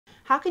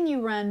How can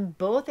you run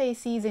both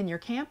ACs in your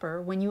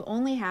camper when you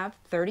only have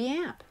 30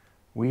 amp?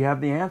 We have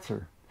the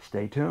answer.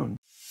 Stay tuned.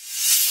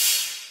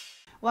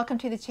 Welcome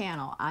to the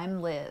channel.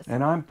 I'm Liz.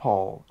 And I'm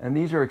Paul. And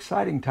these are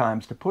exciting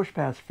times to push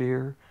past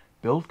fear,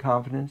 build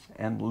confidence,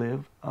 and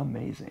live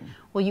amazing.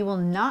 Well, you will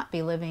not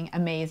be living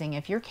amazing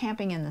if you're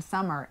camping in the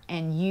summer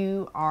and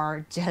you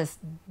are just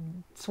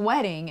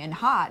sweating and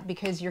hot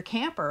because your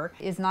camper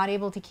is not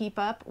able to keep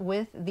up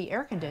with the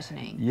air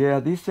conditioning. Yeah,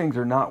 these things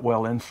are not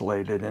well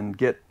insulated and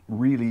get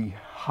really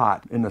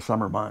hot in the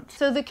summer months.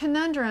 So the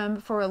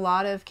conundrum for a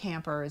lot of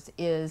campers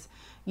is,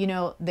 you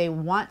know, they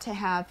want to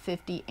have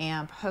 50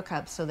 amp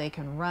hookups so they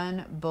can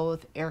run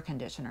both air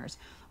conditioners.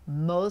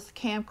 Most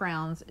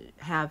campgrounds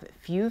have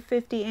few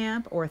 50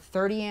 amp or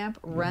 30 amp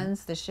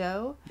runs the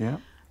show. Yeah,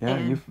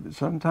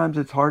 sometimes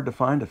it's hard to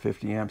find a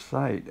 50 amp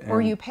site.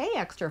 Or you pay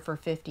extra for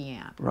 50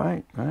 amp.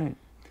 Right.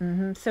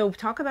 So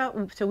talk about,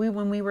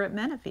 when we were at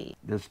Menifee.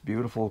 This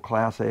beautiful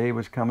Class A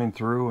was coming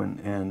through,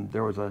 and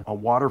there was a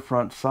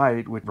waterfront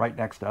site right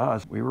next to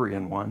us. We were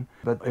in one,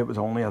 but it was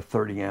only a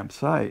 30 amp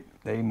site.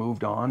 They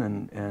moved on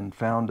and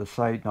found a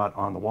site not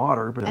on the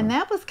water. And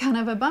that was kind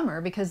of a bummer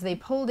because they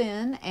pulled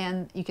in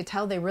and you could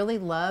tell they really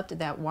loved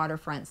that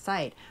waterfront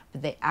site,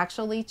 but they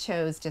actually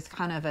chose just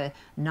kind of a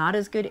not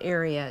as good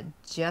area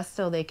just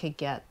so they could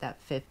get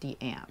that 50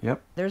 amp.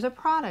 Yep. There's a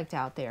product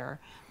out there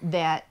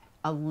that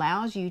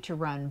allows you to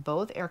run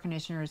both air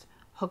conditioners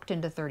hooked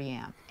into 30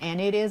 amp,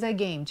 and it is a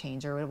game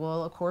changer. It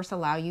will of course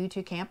allow you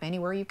to camp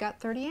anywhere you've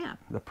got 30 amp.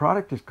 The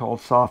product is called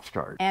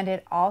SoftStart, and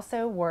it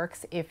also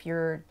works if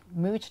you're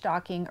mooch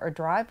docking or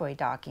driveway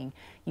docking.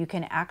 You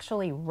can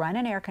actually run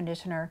an air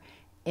conditioner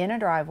in a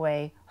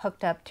driveway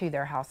hooked up to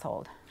their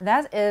household.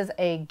 That is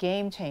a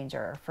game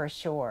changer for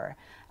sure,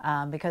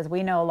 because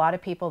we know a lot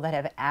of people that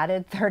have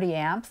added 30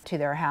 amps to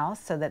their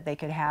house so that they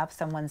could have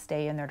someone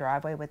stay in their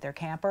driveway with their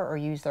camper or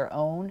use their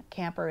own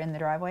camper in the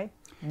driveway.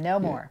 No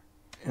more.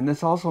 And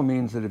this also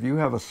means that if you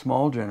have a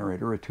small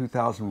generator, a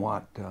 2,000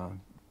 watt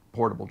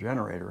portable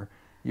generator,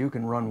 you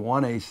can run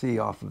one AC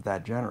off of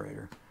that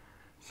generator.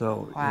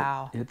 So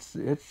wow. It's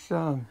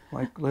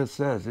like Liz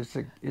says,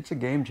 it's a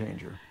game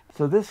changer.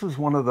 So this was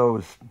one of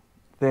those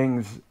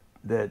things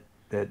that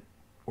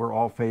we're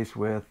all faced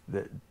with,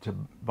 that to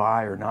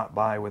buy or not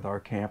buy with our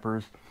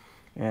campers.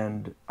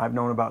 And I've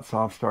known about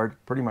SoftStart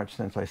pretty much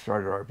since I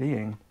started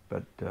RVing,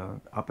 but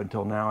up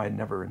until now I'd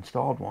never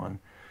installed one.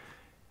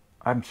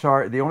 I'm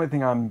sorry. The only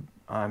thing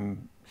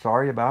I'm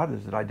sorry about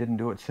is that I didn't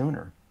do it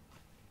sooner.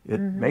 It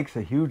makes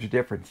a huge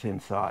difference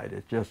inside.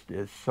 It just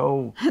is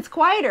so. It's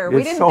quieter.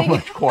 It's so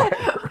much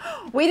quieter.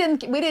 we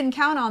didn't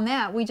count on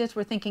that. We just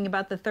were thinking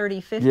about the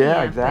 30, 50.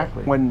 Yeah,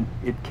 exactly. When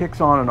it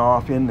kicks on and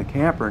off in the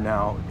camper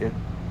now, it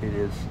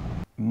is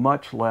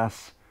much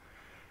less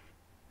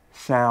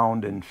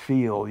sound and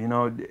feel. You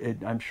know,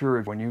 I'm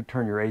sure when you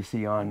turn your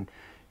AC on,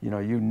 you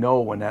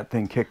know when that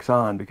thing kicks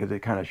on because it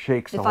kind of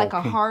shakes the whole. It's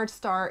like a hard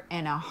start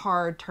and a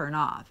hard turn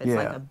off. It's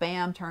like a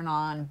bam turn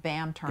on,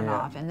 bam turn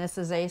off. And this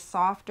is a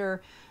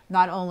softer,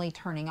 not only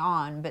turning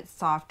on, but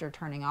softer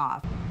turning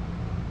off.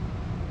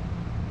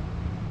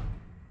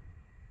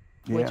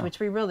 Which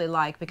we really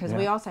like because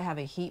we also have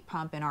a heat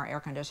pump in our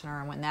air conditioner,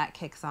 and when that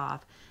kicks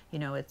off, you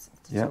know, it's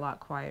just a lot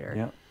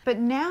quieter. But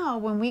now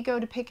when we go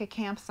to pick a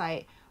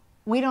campsite,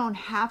 we don't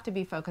have to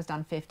be focused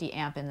on 50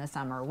 amp in the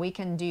summer. We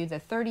can do the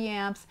 30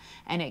 amps,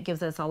 and it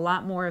gives us a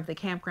lot more of the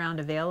campground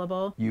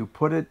available. You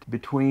put it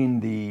between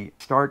the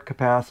start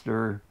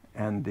capacitor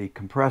and the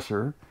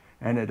compressor,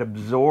 and it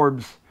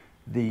absorbs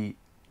the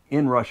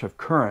inrush of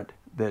current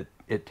that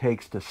it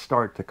takes to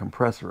start the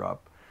compressor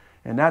up.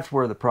 And that's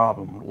where the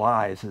problem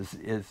lies,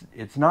 is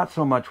it's not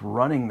so much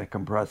running the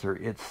compressor,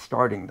 it's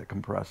starting the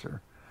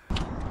compressor.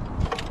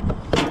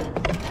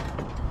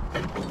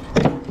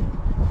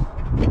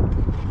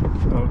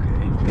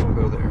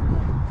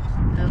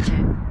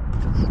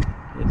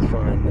 It's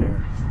fine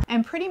there.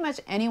 And pretty much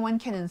anyone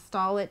can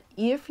install it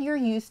if you're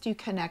used to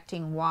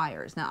connecting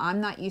wires. Now, I'm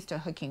not used to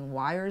hooking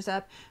wires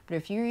up, but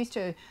if you're used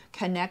to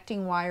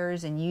connecting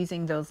wires and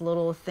using those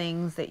little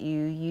things that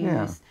you use.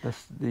 Yeah,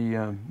 that's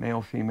the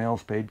male-female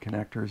spade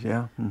connectors,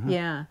 yeah.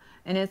 Yeah,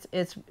 and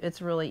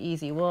it's really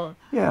easy. Well,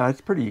 yeah,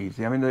 it's pretty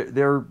easy. I mean,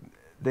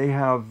 they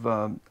have,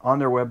 on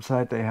their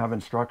website, they have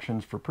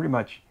instructions for pretty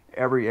much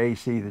every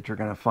AC that you're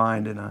going to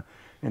find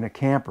in a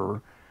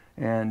camper.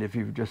 And if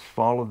you just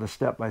follow the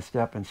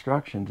step-by-step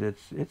instructions,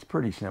 it's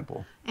pretty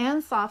simple.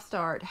 And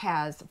SoftStart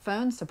has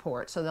phone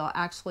support, so they'll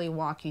actually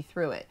walk you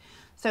through it.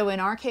 So in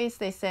our case,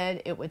 they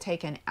said it would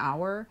take an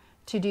hour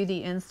to do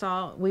the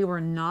install. We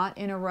were not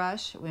in a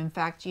rush. In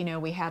fact, you know,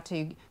 we had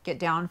to get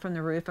down from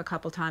the roof a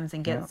couple times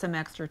and get some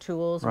extra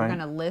tools. We're going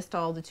to list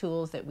all the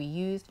tools that we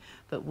used,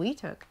 but we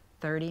took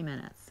 30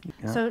 minutes.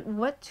 So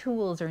what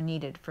tools are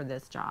needed for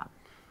this job?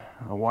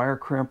 A wire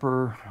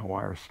crimper, a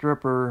wire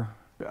stripper.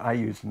 I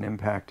used an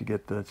impact to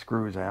get the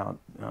screws out.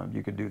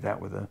 You could do that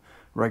with a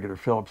regular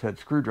Phillips head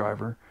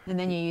screwdriver. And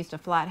then you used a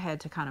flathead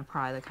to kind of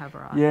pry the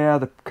cover off. Yeah,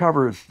 the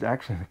cover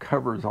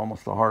is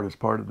almost the hardest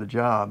part of the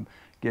job.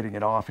 Getting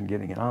it off and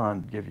getting it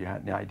on, to give you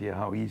an idea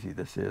how easy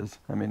this is.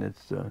 I mean,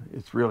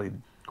 it's really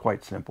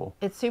quite simple.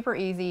 It's super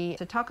easy.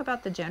 To talk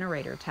about the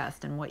generator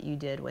test and what you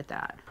did with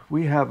that.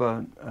 We have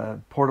a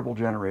portable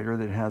generator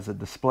that has a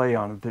display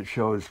on it that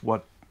shows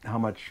how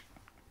much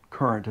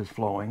current is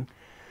flowing.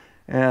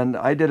 And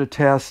I did a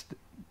test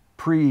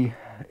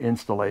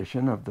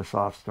pre-installation of the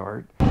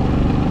SoftStart.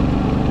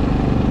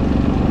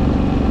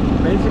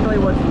 Basically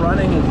what's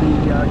running is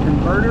the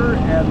converter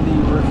and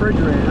the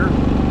refrigerator.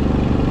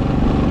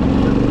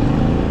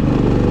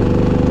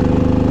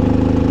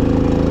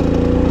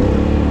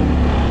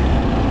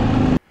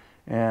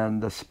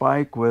 And the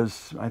spike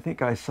was, I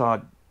think I saw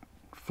it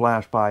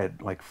flash by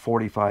at like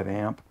 45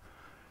 amp.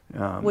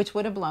 Which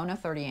would have blown a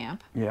 30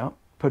 amp. Yeah,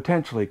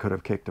 potentially could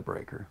have kicked a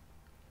breaker.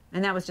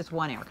 And that was just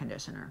one air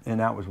conditioner. And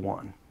that was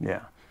one,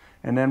 yeah.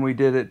 And then we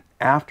did it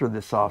after the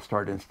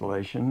SoftStart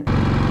installation.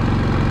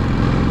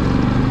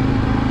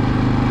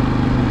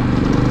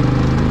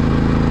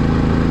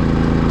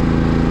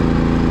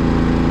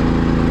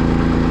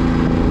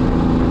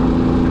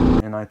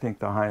 And I think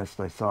the highest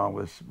I saw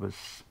was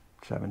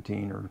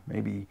 17, or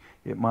maybe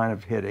it might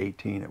have hit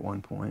 18 at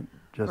one point,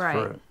 just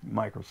for a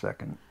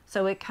microsecond.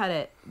 So it cut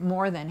it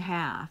more than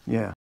half.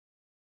 Yeah.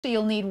 So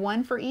you'll need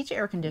one for each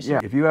air conditioner.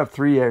 Yeah, if you have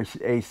 3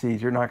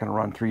 ACs, you're not going to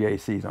run 3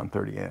 ACs on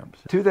 30 amps.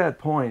 To that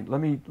point, let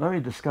me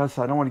discuss,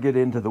 I don't want to get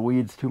into the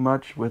weeds too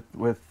much with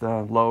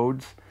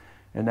loads,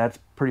 and that's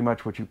pretty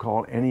much what you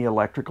call any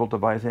electrical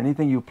device.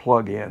 Anything you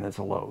plug in is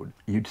a load.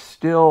 You'd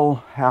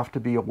still have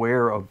to be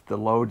aware of the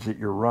loads that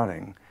you're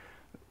running.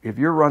 If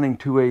you're running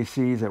 2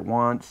 ACs at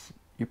once,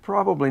 you're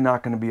probably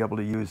not going to be able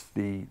to use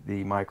the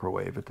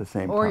microwave at the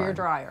same time. Or your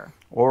dryer.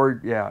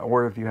 Or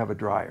if you have a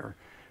dryer.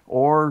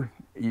 Or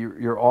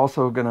you're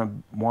also going to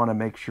want to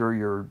make sure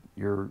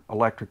your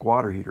electric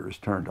water heater is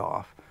turned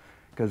off,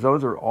 because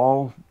those are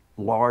all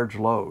large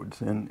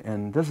loads.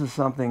 And this is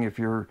something, if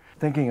you're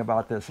thinking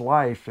about this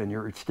life and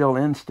you're still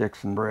in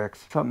sticks and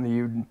bricks, something that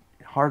you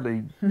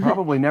probably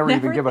never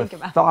even give a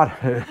thought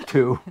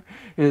to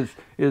is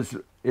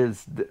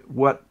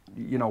what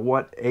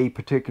a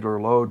particular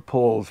load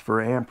pulls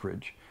for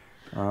amperage.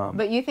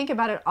 But you think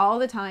about it all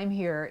the time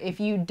here. If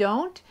you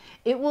don't,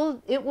 it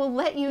will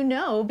let you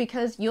know,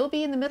 because you'll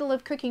be in the middle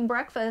of cooking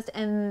breakfast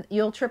and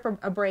you'll trip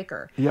a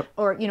breaker. Yep.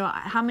 Or,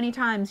 how many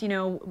times,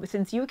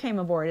 since you came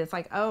aboard, it's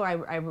like, oh,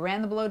 I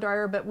ran the blow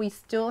dryer, but we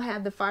still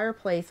had the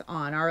fireplace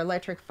on, our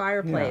electric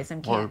fireplace,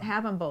 and can't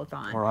have them both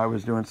on. Or I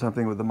was doing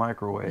something with the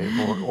microwave,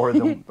 or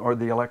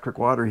the electric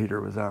water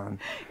heater was on.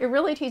 It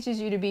really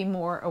teaches you to be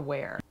more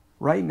aware.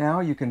 Right now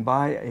you can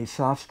buy a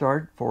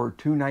SoftStart for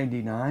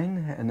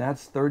 $299, and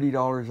that's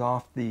 $30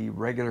 off the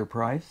regular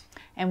price.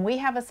 And we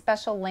have a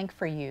special link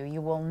for you. You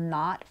will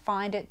not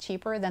find it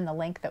cheaper than the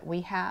link that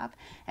we have.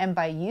 And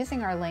by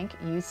using our link,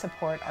 you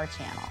support our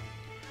channel.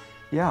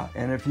 Yeah,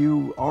 and if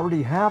you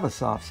already have a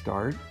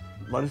SoftStart,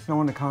 let us know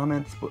in the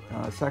comments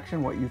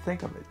section what you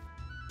think of it.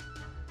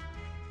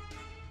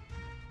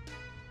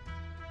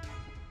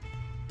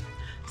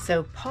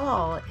 So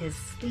Paul is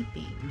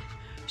sleeping.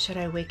 Should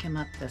I wake him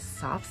up the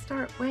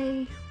SoftStart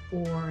way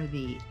or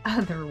the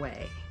other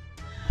way?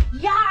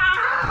 Yeah!